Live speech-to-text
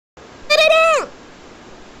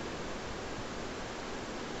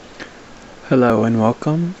Hello and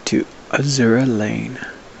welcome to AzurLane.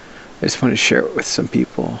 I just want to share it with some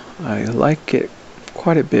people. I like it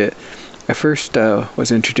quite a bit. I first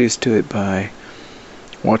was introduced to it by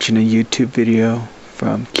watching a YouTube video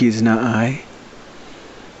from Kizuna Ai,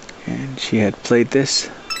 and she had played this.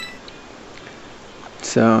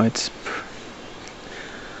 So it's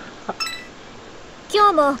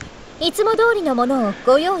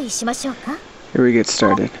here we get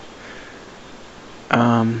started.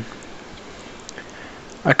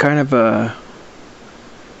 I kind of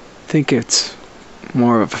think it's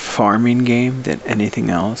more of a farming game than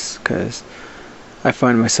anything else, because I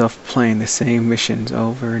find myself playing the same missions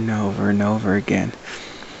over and over and over again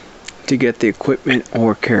to get the equipment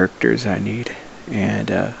or characters I need.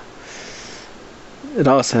 And it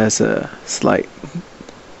also has a slight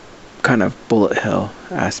kind of bullet hell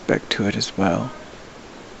aspect to it as well.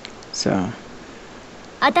 So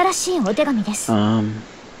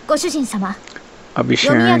I'll be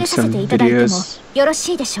sharing some videos.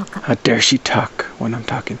 How dare she talk when I'm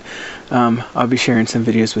talking? I'll be sharing some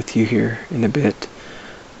videos with you here in a bit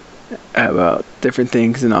about different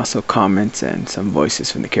things, and also comments and some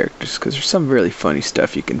voices from the characters, because there's some really funny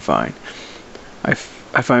stuff you can find. I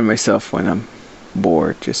find myself, when I'm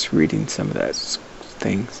bored, just reading some of those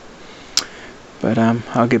things. But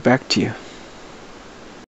I'll get back to you.